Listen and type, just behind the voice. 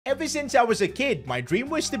Ever since I was a kid, my dream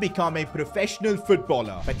was to become a professional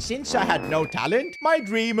footballer. But since I had no talent, my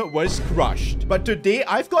dream was crushed. But today,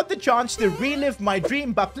 I've got the chance to relive my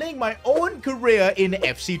dream by playing my own career in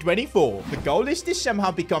FC24. The goal is to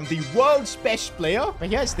somehow become the world's best player. But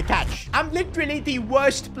here's the catch. I'm literally the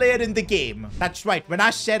worst player in the game. That's right. When I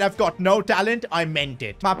said I've got no talent, I meant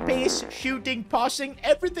it. My pace, shooting, passing,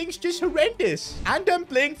 everything's just horrendous. And I'm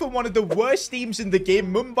playing for one of the worst teams in the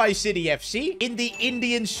game, Mumbai City FC, in the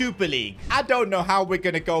Indian Super League. I don't know how we're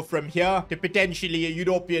gonna go from here to potentially a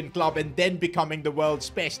European club and then becoming the world's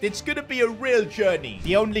best. It's gonna be a real journey.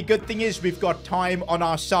 The only good thing is we've got time on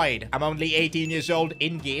our side. I'm only 18 years old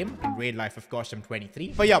in game. In real life, of course, I'm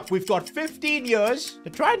 23. But yeah, we've got 15 years to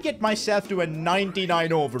try and get myself to a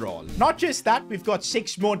 99 overall. Not just that, we've got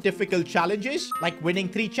 6 more difficult challenges, like winning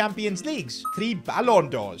 3 Champions Leagues, 3 Ballon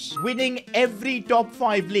d'Ors, winning every top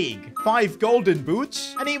 5 league, 5 Golden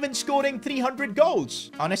Boots, and even scoring 300 goals.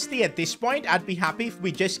 Honestly, at this point, I'd be happy if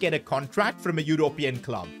we just get a contract from a European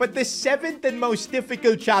club. But the 7th and most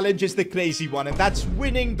difficult challenge is the crazy one, and that's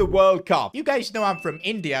winning the World Cup. You guys know I'm from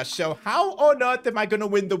India, so how on earth am I going to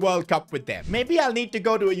win the World Cup with them? Maybe I'll need to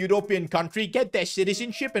go to a European country, get their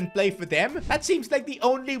citizenship, and play for them. That seems like the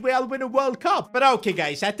only way I'll win a World Cup. But okay,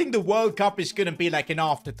 guys, I think the World Cup is going to be like an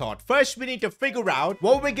afterthought. First, we need to figure out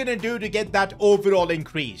what we're going to do to get that overall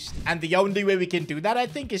increased. And the only way we can do that, I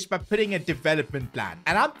think, is by putting a development plan.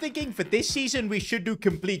 And I'm thinking for this season, we should do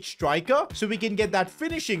complete striker so we can get that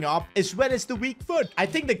finishing up as well as the weak foot. I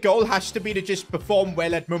think the goal has to be to just perform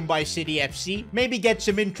well at Mumbai City FC. Maybe get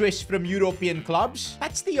some interest from European clubs.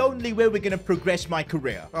 That's the only way we're going to progress my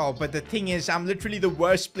career. Oh, but the thing is, I'm literally the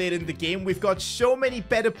worst player in the game. We've got so many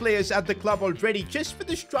better players at the club already just for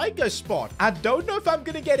the striker spot. I don't know if I'm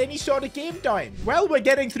going to get any sort of game time. Well, we're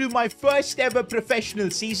getting through my first ever professional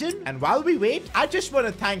season. And while we wait, I just want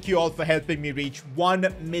to thank you all for helping me reach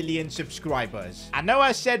 1 million subscribers. I know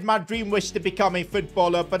I said my dream was to become a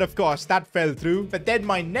footballer, but of course that fell through. But then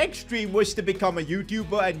my next dream was to become a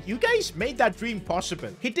YouTuber, and you guys made that dream possible.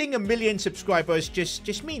 Hitting 1 million subscribers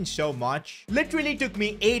just means so much. Literally took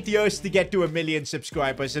me 8 years to get to 1 million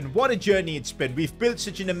subscribers, and what a journey it's been. We've built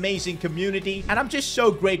such an amazing community, and I'm just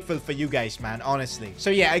so grateful for you guys, man, honestly. So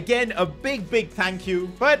yeah, again, a big thank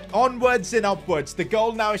you. But onwards and upwards, the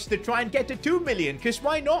goal now is to try and get to 2 million, because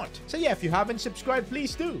why not? So yeah, if you haven't subscribed,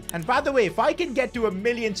 please do. And by the way, if I can get to 1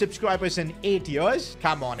 million subscribers in 8 years,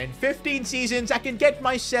 come on, in 15 seasons, I can get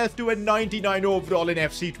myself to a 99 overall in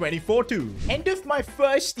FC24 too. End of my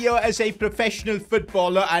first year as a professional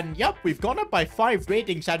footballer, and yep, we've gone up by 5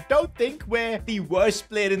 ratings. I don't think we're the worst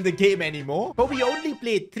player in the game anymore, but we only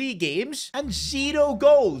played 3 games and 0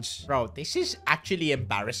 goals. Bro, this is actually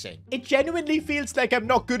embarrassing. It genuinely feels like I'm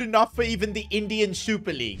not good enough for even the Indian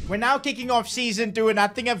Super League. We're now kicking off season 2, and I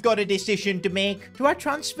think I've got a decision to make. Do I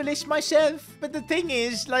transfer list myself? But the thing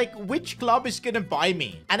is, like, which club is gonna buy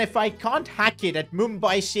me? And if I can't hack it at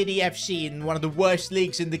Mumbai City FC in one of the worst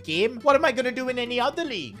leagues in the game, what am I gonna do in any other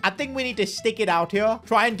league? I think we need to stick it out here,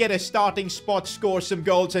 try and get a starting spot, score some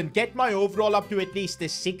goals, and get my overall up to at least a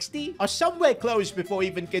 60 or somewhere close before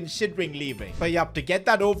even considering leaving. But yeah, to get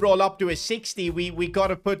that overall up to a 60, we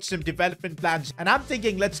gotta put some development plans. And I'm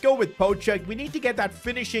thinking, let's go with Poacher. We need to get that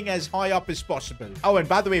finishing as high up as possible. Oh, and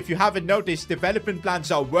by the way, if you haven't noticed, development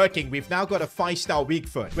plans are working. We've now got a 5-star weak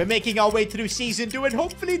foot. We're making our way through season 2, and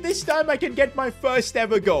hopefully this time I can get my first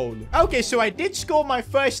ever goal. Okay, so I did score my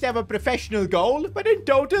first ever professional goal, but in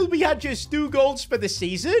total we had just 2 goals for the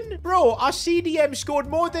season. Bro, our CDM scored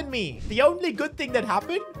more than me. The only good thing that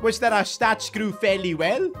happened was that our stats grew fairly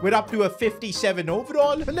well. We're up to a 57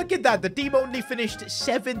 overall. But look at that, the team only finished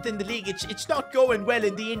 7th in the league. It's not going well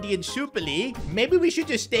in the Indian Super League. Maybe we should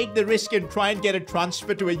just take the risk and try and get a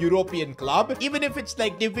transfer to a European club. Even if it's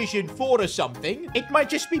like Division 4 or something, it might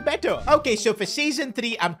just be better. Okay, so for season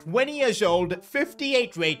 3, I'm 20 years old,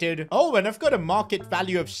 58 rated. Oh, and I've got a market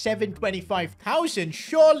value of 725,000.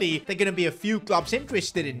 Surely there are gonna be a few clubs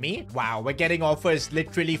interested in me. Wow, we're getting offers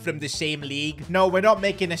literally from the same league. No, we're not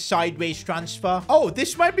making a sideways transfer. Oh,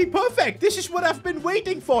 this might be perfect. This is what I've been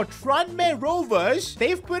waiting for. Tranmere Rovers.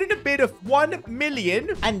 They've put in a bid of 1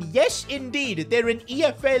 million. And yes, indeed, they're in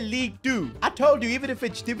EFL League 2. I told you, even if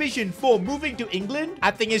it's Division 4, moving to England,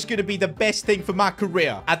 I think is going to be the best thing for my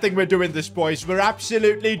career. I think we're doing this, boys. We're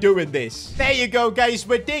absolutely doing this. There you go, guys.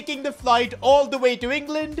 We're taking the flight all the way to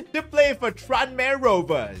England to play for Tranmere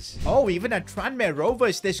Rovers. Oh, even at Tranmere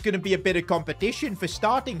Rovers, there's going to be a bit of competition for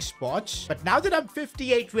starting spots. But now that I'm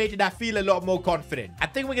 58 rated, I feel a lot more confident. I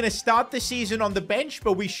think we're going to start the season on the bench,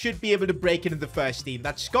 but we should be able to break into the first team.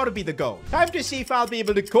 That's got to be the goal. Time to see if I'll be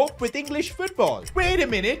able to cope with English football. Wait a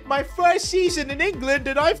minute. My first season in England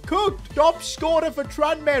and I've cooked. Top scorer scorer for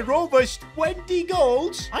Tranmere Rovers, 20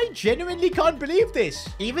 goals. I genuinely can't believe this.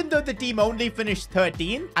 Even though the team only finished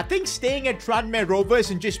 13th, I think staying at Tranmere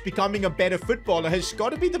Rovers and just becoming a better footballer has got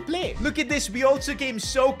to be the play. Look at this. We also came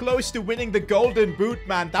so close to winning the Golden Boot,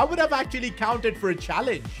 man. That would have actually counted for a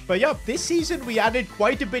challenge. But yeah, this season we added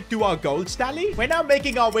quite a bit to our goals tally. We're now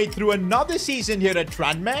making our way through another season here at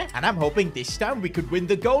Tranmere, and I'm hoping this time we could win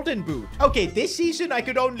the Golden Boot. Okay, this season I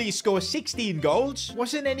could only score 16 goals.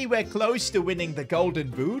 Wasn't anywhere close to winning the Golden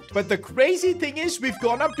Boot. But the crazy thing is we've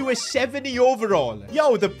gone up to a 70 overall.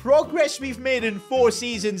 Yo, the progress we've made in 4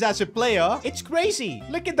 seasons as a player, it's crazy.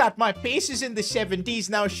 Look at that. My pace is in the 70s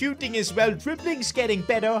now, shooting as well, dribbling's getting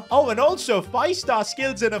better. Oh, and also 5-star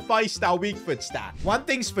skills and a 5-star weak foot stat. One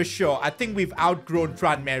thing's for sure, I think we've outgrown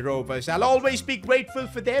Tranmere Rovers. I'll always be grateful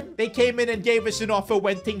for them. They came in and gave us an offer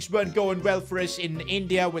when things weren't going well for us in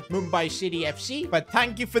India with Mumbai City FC. But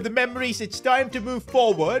thank you for the memories. It's time to move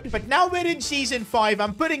forward. But now we're in season 5.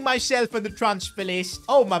 I'm putting myself on the transfer list.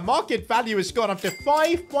 Oh, my market value has gone up to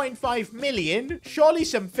 5.5 million. Surely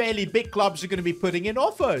some fairly big clubs are going to be putting in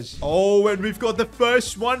offers. Oh, and we've got the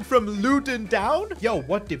first one from Luton Town. Yo,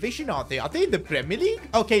 what division are they? Are they in the Premier League?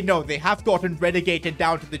 Okay, no, they have gotten relegated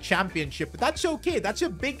down to the Championship, but that's okay. That's a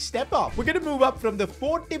big step up. We're going to move up from the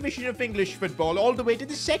 4th division of English football all the way to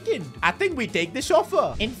the 2nd. I think we take this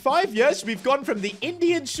offer. In 5 years, we've gone from the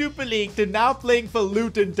Indian Super League to now playing for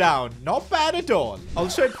Luton Town. Not bad at all.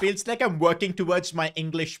 Also, it feels like I'm working towards my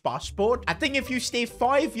English passport. I think if you stay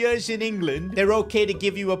 5 years in England, they're okay to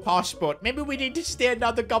give you a passport. Maybe we need to stay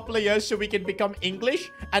another couple of years so we can become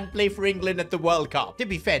English and play for England at the World Cup. To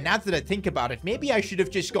be fair, now that I think about it, maybe I should have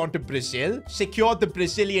just gone to Brazil, secured the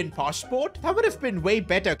Brazilian passport. That would have been way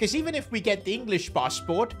better, because even if we get the English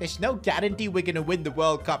passport, there's no guarantee we're going to win the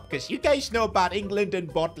World Cup, because you guys know about England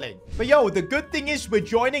and bottling. But yo, the good thing is we're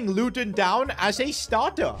joining Luton Town as a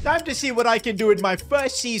starter. Time to see what I can do in my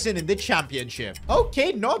first season in the Championship.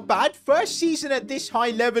 Okay, not bad. First season at this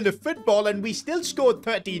high level of football, and we still scored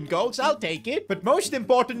 13 goals. I'll take it. But most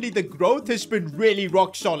importantly, the growth has been really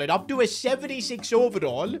rock solid, up to a 76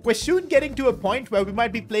 overall. We're soon getting to a point where we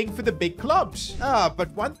might be playing for the big clubs.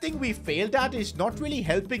 But one thing we failed at is not really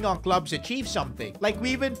helping our clubs achieve something. Like,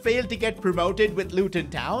 we even failed to get promoted with Luton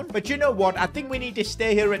Town. But you know what? I think we need to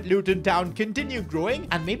stay here at Luton Town, continue growing,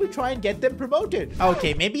 and maybe try and get them promoted.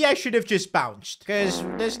 Okay, maybe I should have just bounced, because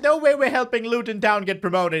there's no way we're helping Luton Town get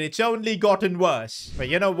promoted. It's only gotten worse. But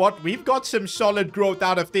you know what? We've got some solid growth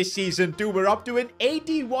out of this season too. We're up to an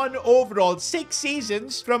 81 overall, 6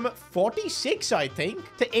 seasons, from 46, I think,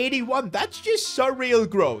 to 81. That's just surreal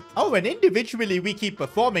growth. Oh, and individually, we keep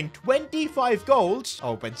performing. 25 goals.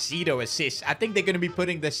 Oh, but 0 assists. I think they're going to be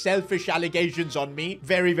putting the selfish allegations on me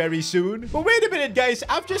very, very soon. But wait a minute, guys.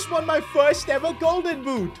 I've just won my first ever Golden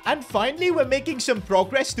Boot. And finally, we're making some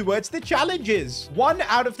progress towards the challenges. 1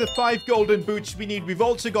 out of the 5 Golden Boots we need. We've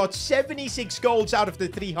also got 76 goals out of the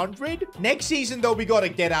 300. Next season, though, we got to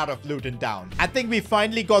get out of Luton Town. I think we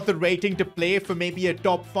finally got the rating to play for maybe a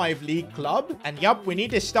top 5 league club. And yup, we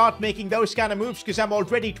need to start making those kind of moves, because I'm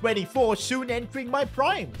already 24, soon entering my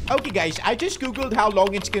prime. Okay, guys, I just googled how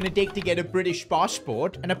long it's going to take to get a British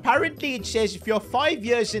passport, and apparently it says if you're 5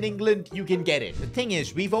 years in England, you can get it. The thing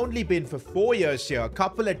is, we've only been for 4 years here. A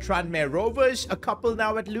couple at Tranmere Rovers, a couple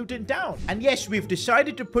now at Luton Town. And yes, we've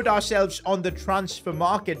decided to put ourselves on the transfer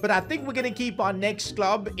market, but I think we're going to keep our next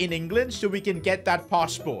club in England so we can get that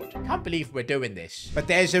passport. Can't believe we're doing this. But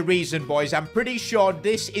there's a reason, boys. I'm pretty sure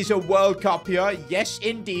this is a World Cup here. Yes,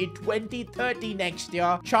 indeed. 2030 next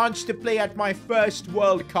year. Chance to play at my first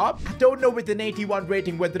World Cup. I don't know with an 81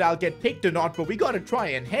 rating whether I'll get picked or not, but we gotta try,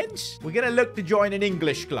 and hence, we're gonna look to join an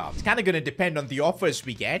English club. It's kind of gonna depend on the offers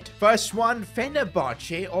we get. First one,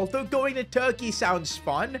 Fenerbahce. Although going to Turkey sounds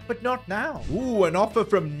fun, but not now. Ooh, an offer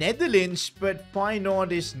from Netherlands, but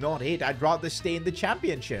Feyenoord is not it. I'd rather stay in the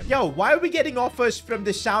Championship. Yo, why are we getting offers from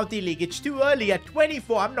the Saudi League? It's too early. At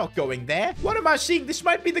 24, I'm not going there. What am I seeing? This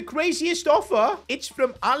might be the craziest offer. It's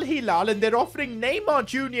from Al Hilal, and they're offering Neymar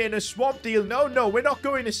Jr. in a swap deal. No, we're not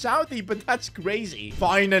going to Saudi, but that's crazy.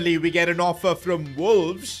 Finally, we get an offer from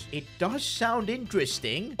Wolves. It does sound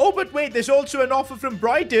interesting. Oh, but wait, there's also an offer from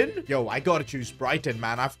Brighton. Yo, I gotta choose Brighton,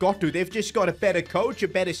 man. I've got to. They've just got a better coach, a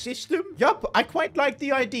better system. Yup, I quite like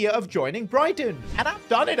the idea of joining Brighton. And I've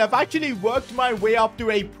done it. I've actually worked my way up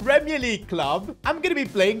to a Premier League club. I'm gonna be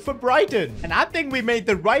playing for Brighton. And I think we made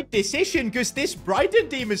the right decision, because this Brighton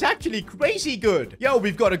team is actually crazy good. Yo,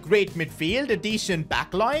 we've got a great midfield, a decent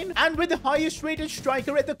backline, and we're the highest rated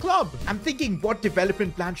striker at the club. I'm thinking, what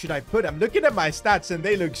development plan should I put? I'm looking at my stats and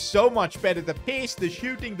they look so much better. The pace, the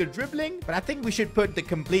shooting, the dribbling. But I think we should put the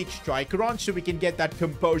complete striker on so we can get that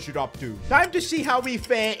composure up too. Time to see how we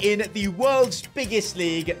fare there in the world's biggest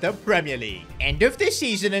league, the Premier League. End of this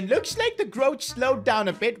season, and looks like the growth slowed down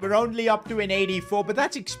a bit. We're only up to an 84, but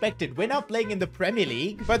that's expected. We're not playing in the Premier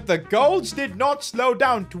League. But the goals did not slow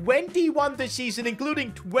down. 21 this season,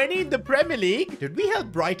 including 20 in the Premier League. Did we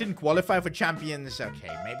help Brighton qualify for Champions?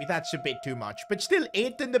 Okay, maybe that's a bit too much. But still,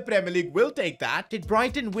 8th in the Premier League. We'll take that. Did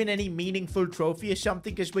Brighton win any meaningful trophy or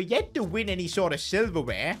something? Because we're yet to win any sort of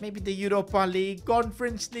silverware. Maybe the Europa League,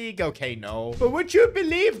 Conference League. Okay, no. But would you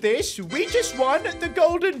believe this? We just won the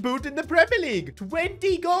Golden Boot in the Premier League.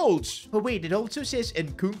 20 goals. But wait, it also says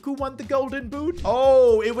Nkunku won the Golden Boot.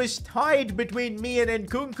 Oh, it was tied between me and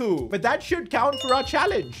Nkunku. But that should count for our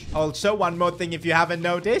challenge. Also, one more thing if you haven't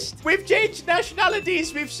noticed. We've changed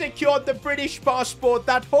nationalities. We've secured the British passport.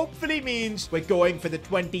 That hopefully means we're going for the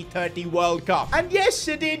 2030 World Cup. And yes,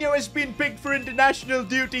 Cedinho has been picked for international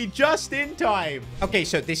duty just in time. Okay,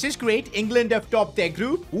 so this is great. England have topped their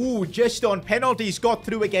group. Ooh, just on penalties got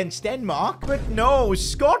through against Denmark. But no,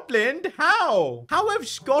 Scotland? How? How have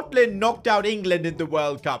Scotland knocked out England in the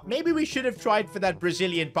World Cup? Maybe we should have tried for that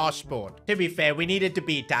Brazilian passport. To be fair, we needed to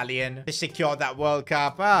be Italian to secure that World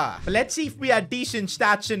Cup. But let's see if we had decent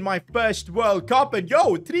stats in my first World Cup. And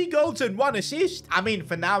yo, 3 goals and 1 assist. I mean,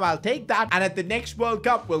 for now, I'll take that. And at the next World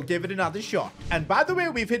Cup, we'll give it another shot. And by the way,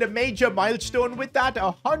 we've hit a major milestone with that.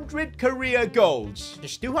 100 career goals.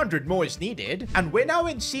 Just 200 more is needed. And we're now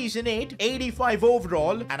in Season 8, 85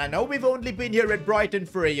 overall. And I know we've only been here at Brighton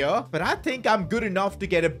for a year, but I think I'm good enough to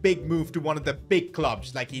get a big move to one of the big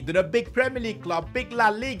clubs, like either a big Premier League club, big La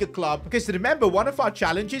Liga club. Because remember, one of our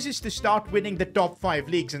challenges is to start winning the top 5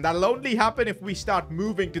 leagues, and that'll only happen if we start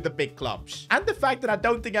moving to the big clubs. And the fact that I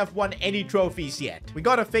don't think I've won any trophies yet. We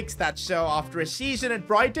gotta fix that, so after a season at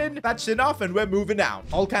Brighton, that's enough and we're moving out.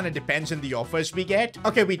 All kind of depends on the offers we get.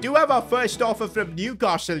 Okay, we do have our first offer from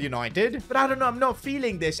Newcastle United, but I don't know, I'm not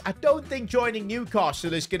feeling this. I don't think joining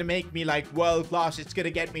Newcastle is gonna make me like world class. It's gonna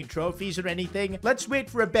get me trophies or anything. Let's wait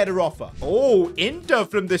for a better offer. Oh, Inter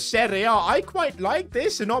from the Serie A. I quite like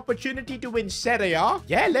this. An opportunity to win Serie A.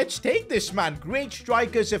 Yeah, let's take this, man. Great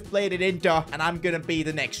strikers have played at Inter, and I'm gonna be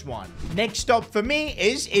the next one. Next stop for me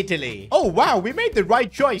is Italy. Oh, wow, we made the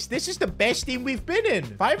right choice. This is the best team we've been in.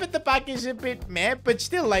 5 at the back is a bit meh, but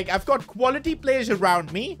still, like, I've got quality players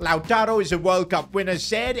around me. Lautaro is a World Cup winner.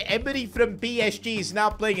 Zed, Emery from PSG is now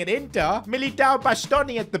playing at Inter. Militao,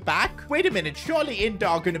 Bastoni at the back. Wait a minute, surely Inter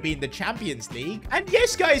are going to be in the Champions League. And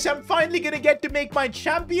yes, guys, I'm finally going to get to make my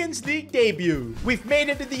Champions League debut. We've made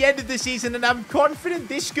it to the end of the season, and I'm confident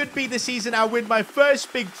this could be the season I win my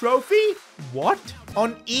first big trophy. What?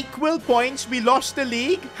 On equal points, we lost the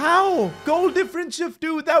league? How? Goal difference of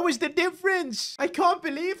 2. That was the difference. I can't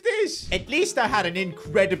believe this. At least I had an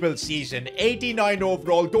incredible season. 89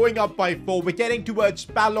 overall, going up by 4. We're getting towards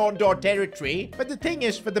Ballon d'Or territory. But the thing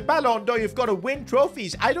is, for the Ballon d'Or, you've got to win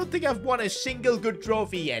trophies. I don't think I've won a single good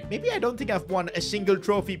trophy yet. Maybe I don't think I've won a single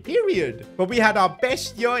trophy, period. But we had our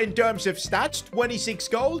best year in terms of stats, 26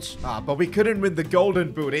 goals. But we couldn't win the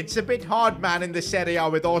Golden Boot. It's a bit hard, man, in the Serie A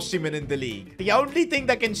with Osimhen in the league. The only thing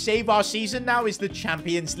that can save our season now is the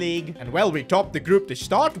Champions League. And well, we topped the group to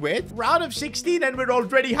start with. Round of 16 and we're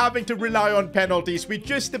already having to rely on penalties. We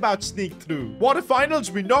just about sneaked through.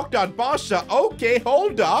 Quarterfinals, we knocked out Barca. Okay,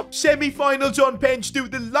 hold up. Semi-finals on pens 2,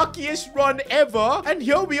 the luckiest run ever. And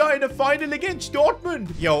here we are in a final against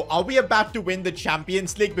Dortmund. Yo, are we about to win the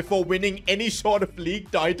Champions League before winning any sort of league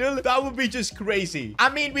title? That would be just crazy. I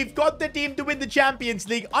mean, we've got the team to win the Champions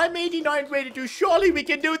League. I'm 89 ready to. Surely we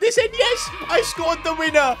can do this. And yes, I scored the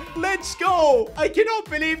winner. Let's go. I cannot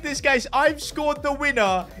believe this, guys. I've scored the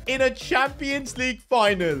winner in a Champions League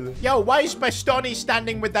final. Yo, why is Bastoni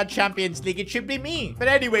standing with that Champions League? It should be me. But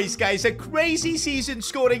anyways, guys, a crazy season,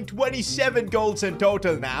 scoring 27 goals in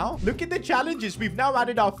total now. Look at the challenges. We've now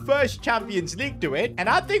added our first Champions League to it. And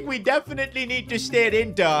I think we definitely need to stay at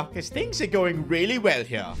Inter because things are going really well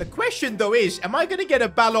here. The question, though, is, am I going to get a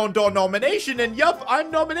Ballon d'Or nomination? And yup,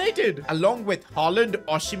 I'm nominated. Along with Haaland,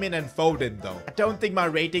 Osimhen, and Foden, though. I don't think my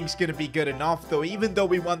rating's gonna be good enough, though, even though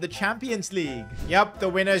we won the Champions League. Yep, the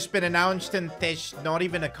winner's been announced, and there's not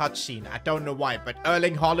even a cutscene. I don't know why, but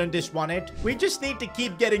Erling Haaland has won it. We just need to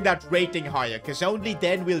keep getting that rating higher, because only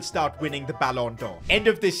then we'll start winning the Ballon d'Or. End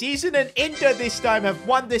of the season, and Inter this time have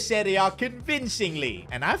won the Serie A convincingly.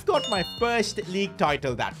 And I've got my first league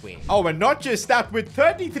title that way. Oh, and not just that, with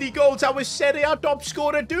 33 goals, I was Serie A top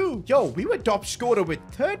scorer too. Yo, we were top scorer with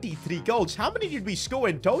 33 goals. How many did we score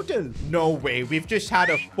in total? No way. We've just had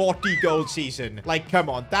a 40-goal season. Like, come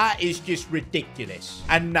on. That is just ridiculous.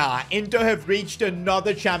 And nah, Inter have reached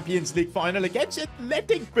another Champions League final against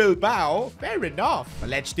Athletic Bilbao. Fair enough. But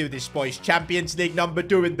let's do this, boys. Champions League number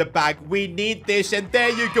 2 in the bag. We need this. And there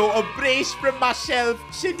you go. A brace from myself.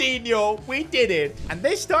 Cedinho. We did it. And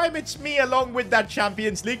this time it's me along with that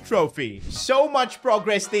Champions League trophy. So much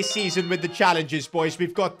progress this season with the challenges, boys.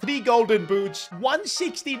 We've got 3 golden boots,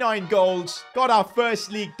 169 goals, got our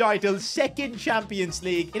first league title, 2nd Champions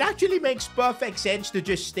League. It actually makes perfect sense to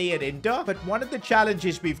just stay at Inter, but one of the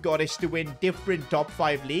challenges we've got is to win different top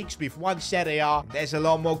 5 leagues. We've won Serie A. There's a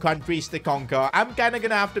lot more countries to conquer. I'm kind of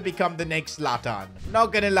gonna have to become the next Zlatan.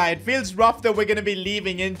 Not gonna lie, it feels rough that we're gonna be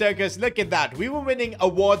leaving Inter, because look at that. We were winning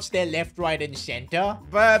awards there left, right, and center.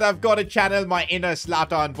 But I've got to channel my inner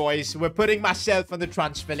Zlatan, boys. We're putting myself on the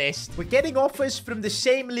transfer list. We're getting offers from the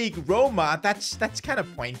same league, Roma. That's kind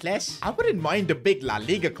of pointless. I wouldn't mind a big La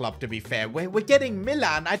Liga club, to be fair. We're getting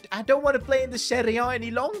Milan. I don't want to play in the Serie A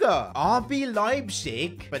any longer. RB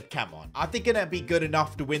Leipzig. But come on. Are they going to be good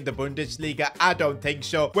enough to win the Bundesliga? I don't think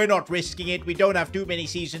so. We're not risking it. We don't have too many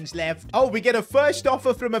seasons left. Oh, we get a first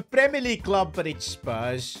offer from a Premier League club, but it's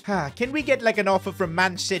Spurs. Can we get like an offer from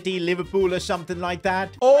Man City, Liverpool, or something like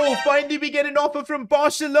that? Oh, finally we get an offer from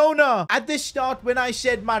Barcelona. At the start, when I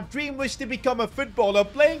said my dream was to become a footballer,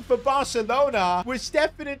 playing for Barcelona was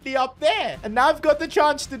definitely up there. And now I've got the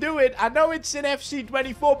chance to do it. I know it's in FC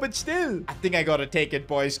 24, but still. I think I gotta take it,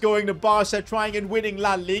 boys. Going to Barca, trying and winning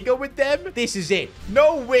La Liga with them. This is it.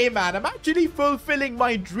 No way, man. I'm actually fulfilling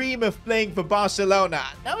my dream of playing for Barcelona.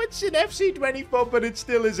 Now it's in FC 24, but it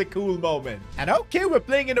still is a cool moment. And okay, we're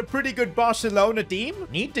playing in a pretty good Barcelona team.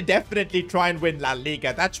 Need to definitely try and win La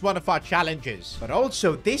Liga. That's one of our challenges. But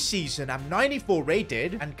also this season, I'm 94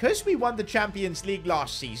 rated. And because we won the Champions League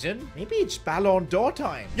last season, maybe it's Ballon d'Or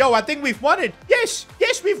time. Yo, I think we've won it. Yes,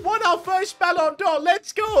 yes, we've won our first Ballon d'Or.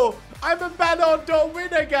 Let's go. I'm a Ballon d'Or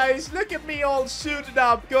winner, guys. Look at me all suited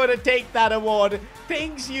up. Gonna take that award.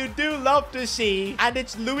 Things you do love to see. And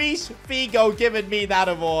it's Luis Figo giving me that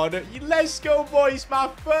award. Let's go, boys. My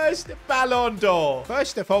first Ballon d'Or.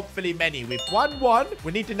 First of hopefully many. We've won 1.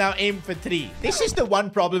 We need to now aim for 3. This is the one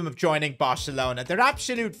problem of joining Barcelona. They're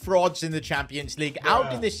absolute frauds in the Champions League.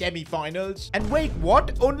 Out in the semi-finals. And wait,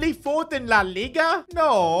 what? Only 4th in La Liga?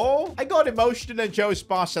 No. I got emotional and chose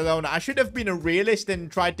Barcelona. I should have been a realist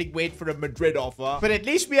and tried to wait for a Madrid offer. But at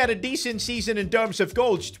least we had a decent season in terms of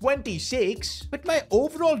goals. 26. But my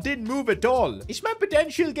overall didn't move at all. Is my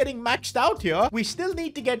potential getting maxed out here? We still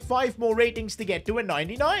need to get 5 more ratings to get to a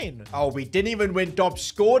 99. Oh, we didn't even win top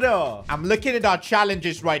scorer. I'm looking at our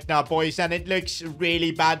challenges right now, boys, and it looks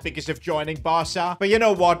really bad because of joining Barca. But you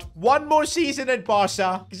know what? 1 more season at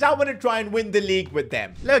Barca, because I want to try and win the league with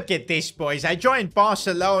them. Look at this, boys. I joined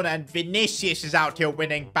Barcelona and Vinicius is out here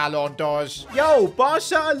winning Ballon d'Ors. Yo,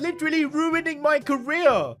 Barca are literally ruining my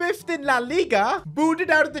career. 5th in La Liga, booted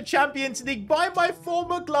out of the Champions League by my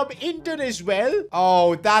former club Inter as well.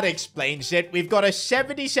 Oh, that explains it. We've got a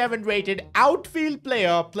 77 rated outfield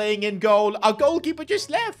player playing in goal. Our goalkeeper just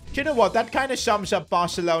left. Do you know what? That kind of sums up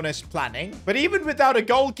Barcelona's planning. But even without a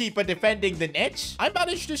goalkeeper defending the nets, I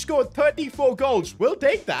managed to score 34 goals. We'll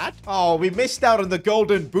take that. Oh, we missed out on the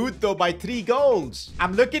golden boot though by 3 goals.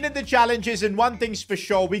 I'm looking at the challenges and one thing's for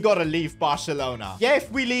sure, we gotta leave Barcelona. Yeah,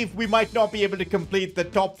 if we leave, we might not be able to complete the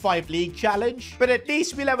top 5 league challenge, but at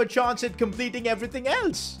least we'll have a chance at completing everything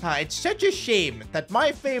else. It's such a shame that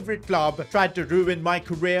my favorite club tried to ruin my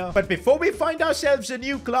career. But before we find ourselves a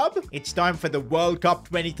new club, it's time for the World Cup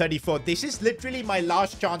 2034. This is literally my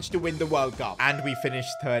last chance to win the World Cup. And we finished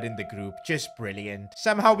 3rd in the group. Just brilliant.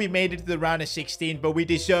 Somehow we made it to the round of 16, but we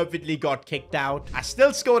deservedly got kicked out. I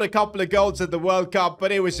still scored a couple of goals at the World Cup,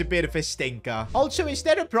 but it was a bit of a stinker. Also, is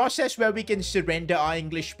there a process where we can surrender our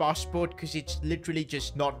English passport? Because it's literally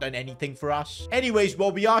just not done anything for us. Anyways,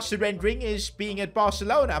 what we are surrendering is being at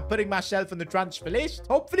Barcelona. I'm putting myself on the transfer list.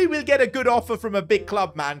 Hopefully we'll get a good offer from a big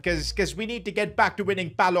club, man, because we need to get back to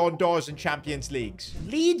winning Ballon d'Ors and Champions Leagues.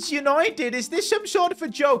 Leeds United, is this some sort of a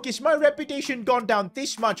joke? Is my reputation gone down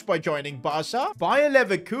this much by joining Barca? Bayer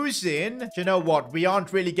Leverkusen? Do you know what? We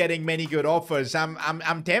aren't really getting many good offers.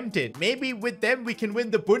 I'm tempted. Maybe with them we can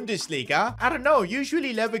win the Bundesliga. I don't know.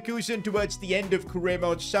 Usually Leverkusen towards the end of career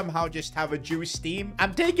mode somehow just have a juice team.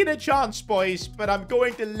 I'm taking a chance, boys, but I'm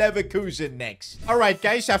going to Leverkusen next. Alright,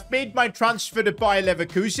 guys, I've made my transfer to Bayer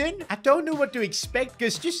Leverkusen. I don't know what to expect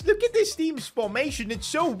because just look at this team's formation. It's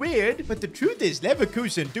so weird. But the truth is,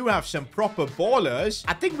 Leverkusen Leverkusen do have some proper ballers.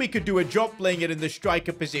 I think we could do a job playing it in the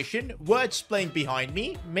striker position. Wirtz playing behind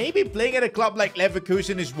me. Maybe playing at a club like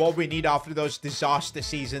Leverkusen is what we need after those disaster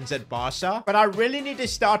seasons at Barca. But I really need to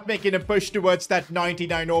start making a push towards that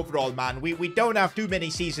 99 overall, man. We don't have too many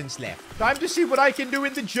seasons left. Time to see what I can do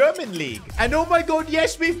in the German league. And oh my god,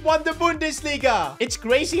 yes, we've won the Bundesliga. It's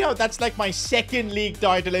crazy how that's like my second league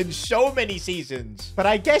title in so many seasons. But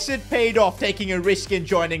I guess it paid off taking a risk in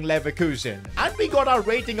joining Leverkusen. And we got our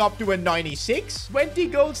rating up to a 96. 20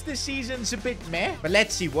 goals this season's a bit meh. But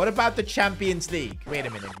let's see, what about the Champions League? Wait a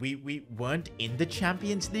minute, we weren't in the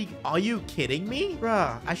Champions League? Are you kidding me?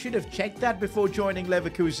 Bruh, I should have checked that before joining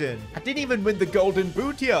Leverkusen. I didn't even win the Golden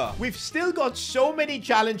Boot here. We've still got so many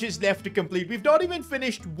challenges left to complete. We've not even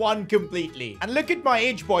finished one completely. And look at my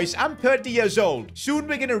age, boys. I'm 30 years old. Soon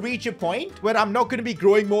we're gonna reach a point where I'm not gonna be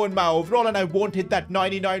growing more in my overall and I won't hit that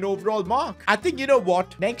 99 overall mark. I think, you know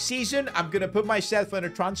what? Next season, I'm gonna put myself on a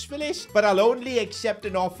transfer list, but I'll only accept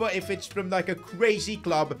an offer if it's from like a crazy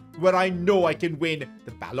club where I know I can win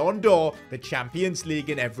the Ballon d'Or, the Champions League,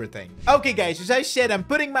 and everything. Okay, guys, as I said, I'm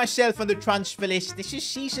putting myself on the transfer list. This is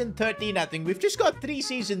season 13, I think. We've just got 3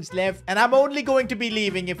 seasons left, and I'm only going to be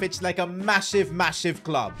leaving if it's like a massive, massive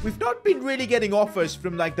club. We've not been really getting offers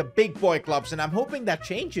from like the big boy clubs, and I'm hoping that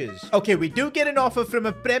changes. Okay, we do get an offer from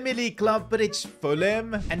a Premier League club, but it's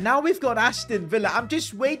Fulham. And now we've got Aston Villa. I'm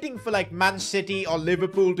just waiting for like Man City or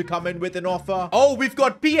Liverpool to come in with an offer. Oh, we've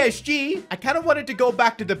got PSG. I kind of wanted to go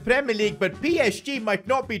back to the Premier League, but PSG might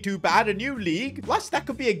not be too bad. A new league. Plus, that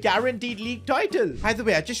could be a guaranteed league title. By the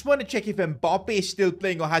way, I just want to check if Mbappe is still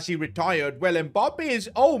playing or has he retired. Well, Mbappe is,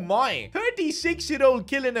 oh my, 36-year-old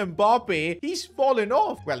Kylian Mbappe. He's fallen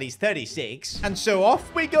off. Well, he's 36. And so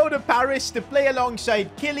off we go to Paris to play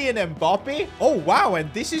alongside Kylian Mbappe. Oh, wow.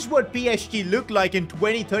 And this is what PSG look like in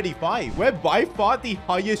 2035. We're by far the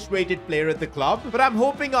highest rated player at the club. But I'm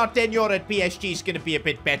hoping our tenure at PSG is going to be a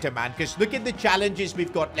bit better, man. Because look at the challenges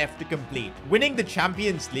we've got left to complete. Winning the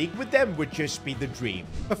Champions League with them would just be the dream.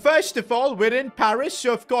 But first of all, we're in Paris.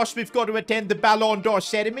 So, of course, we've got to attend the Ballon d'Or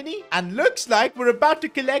ceremony. And looks like we're about to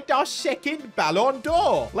collect our second Ballon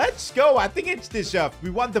d'Or. Let's go. I think it's deserved. We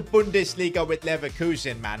won the Bundesliga with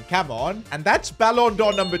Leverkusen, man. Come on. And that's Ballon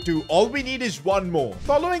d'Or number 2. All we need is one more.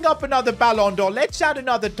 Following up another Ballon d'Or, let's add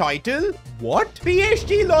another title. What?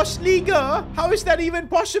 PSG lost Liga? How is that even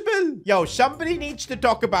possible? Yo, somebody needs to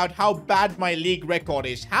talk about how bad my league record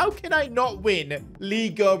is. How can I not win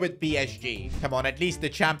Liga with PSG? Come on, at least the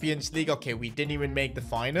Champions League. Okay, we didn't even make the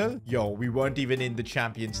final. Yo, we weren't even in the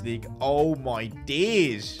Champions League. Oh my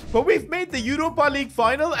days. But we've made the Europa League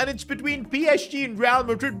final and it's between PSG and Real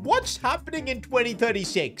Madrid. What's happening in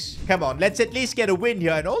 2036? Come on, let's at least get a win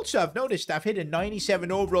here. And also, I've noticed I've hit a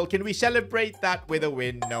 97 overall. Can we celebrate that with a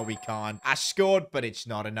win? No, we can't. I scored, but it's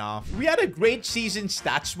not enough. We had a great season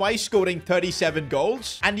stats-wise, scoring 37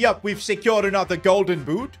 goals. And yup, we've secured another Golden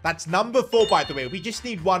Boot. That's number 4, by the way. We just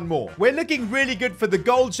need one more. We're looking really good for the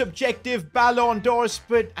goals objective, Ballon d'Ors,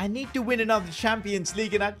 but I need to win another Champions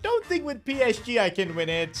League, and I don't think with PSG I can win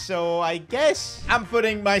it. So I guess I'm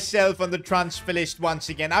putting myself on the transfer list once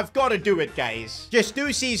again. I've got to do it, guys. Just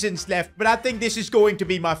 2 seasons left, but I think this is going to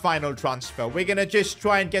be my final transfer. We're gonna just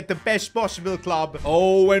try and get the best possible club.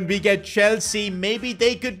 Oh, when we get Chelsea, maybe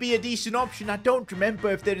they could be a decent option. I don't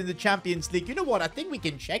remember if they're in the Champions League. You know what? I think we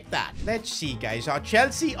can check that. Let's see, guys. Our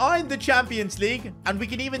Chelsea are in the Champions League, and we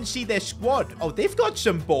can even see their squad. Oh, they've got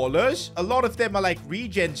some ballers. A lot of them are like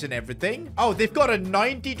regens and everything. Oh, they've got a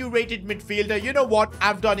 92 rated midfielder. You know what?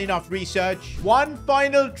 I've done enough research. One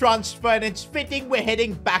final transfer, and it's fitting we're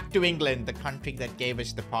heading back to England, the country that gave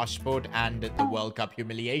us the passport and the World Cup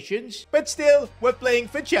humiliations. But still, we're playing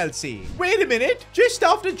for Chelsea. Wait a minute. Just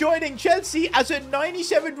after joining Chelsea as a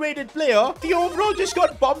 97 rated player, the overall just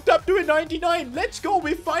got bumped up to a 99. Let's go.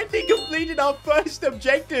 We finally completed our first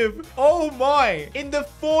objective. Oh my. In the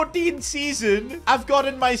 14th season, I've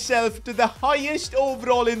gotten myself to the highest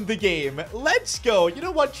overall in the game. Let's go. You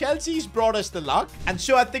know what? Chelsea's brought us the luck. And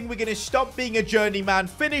so I think we're going to stop being a journeyman,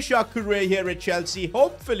 finish our career here at Chelsea.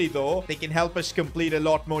 Hopefully, though, they can help us complete a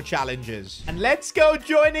lot more challenges. And let's go.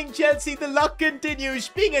 Joining Chelsea, the luck continues.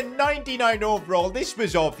 Being a 99 overall, this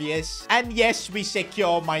was obvious. And yes, we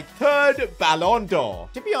secure my 3rd Ballon d'Or.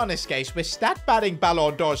 To be honest, guys, we're stat padding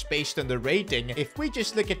Ballon d'Ors based on the rating. If we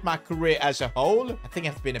just look at my career as a whole, I think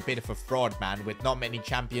I've been a bit of a fraud, man, with not many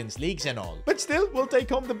Champions Leagues and all. But still, we'll take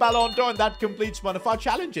home the Ballon d'Or, and that completes one of our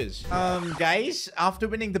challenges. Guys, after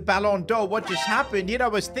winning the Ballon d'Or, what just happened? Here I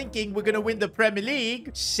was thinking we're gonna win the Premier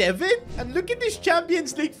League 7? And look at this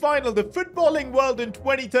Champions League final. The footballing world in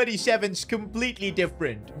 2037 is completely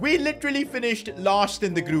different. We literally finished last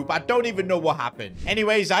in the group. I don't even know what happened.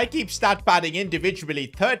 Anyways, I keep stat batting individually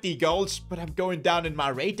 30 goals, but I'm going down in my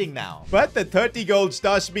rating now. But the 30 goals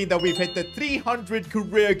does mean that we've hit the 300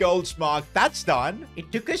 career goals mark. That's done. It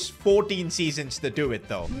took us 14 seasons to do it,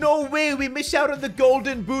 though. No way, we missed out on the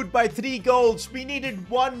golden boot by 3 goals. We needed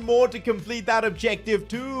 1 more to complete that objective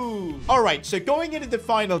too. Alright, so going into the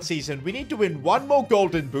final season, we need to win 1 more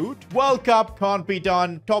golden boot. World Cup can't be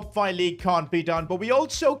done. Top 5 league can't be done. But we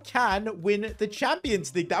also can win the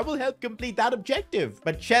Champions League. That will help complete that objective.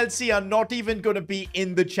 But Chelsea are not even going to be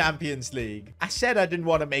in the Champions League. I said I didn't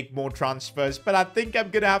want to make more transfers, but I think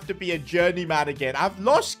I'm going to have to be a journeyman again. I've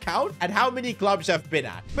lost count at how many clubs I've been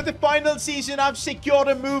at. For the final season, I've secured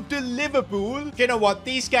a move to Liverpool. You know what?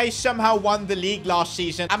 These guys somehow won the league last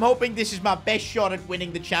season. I'm hoping this is my best shot at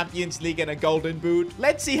winning the Champions League and a golden boot.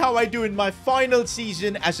 Let's see how I do in my final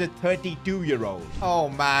season as a 32-year-old. Oh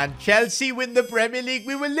man, Chelsea win the Premier League.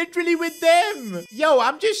 We were literally with them. Yo,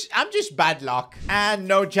 I'm just bad luck. And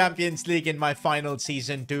no Champions League in my final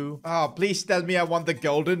season too. Oh, please tell me I won the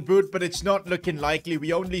golden boot, but it's not looking likely.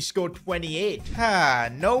 We only scored 28.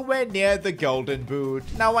 Nowhere near the golden boot.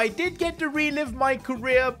 Now, I did get to relive my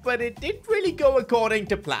career, but it didn't really go according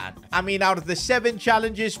to plan. I mean, out of the 7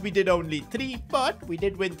 challenges, we did only 3, but we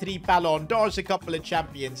did win 3 Ballon d'Ors, a couple of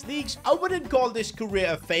Champions Leagues. I wouldn't call this career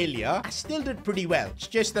a failure. I still did pretty well. It's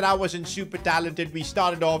just that I wasn't super talented. We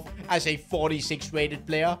started off as a 46 rated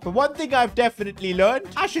player. But one thing I've definitely learned,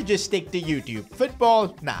 I should just stick to YouTube.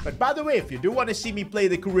 Football, nah. But by the way, if you do want to see me play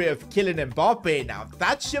the career of Kylian Mbappe, now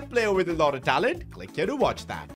that's a player with a lot of talent, click here to watch that.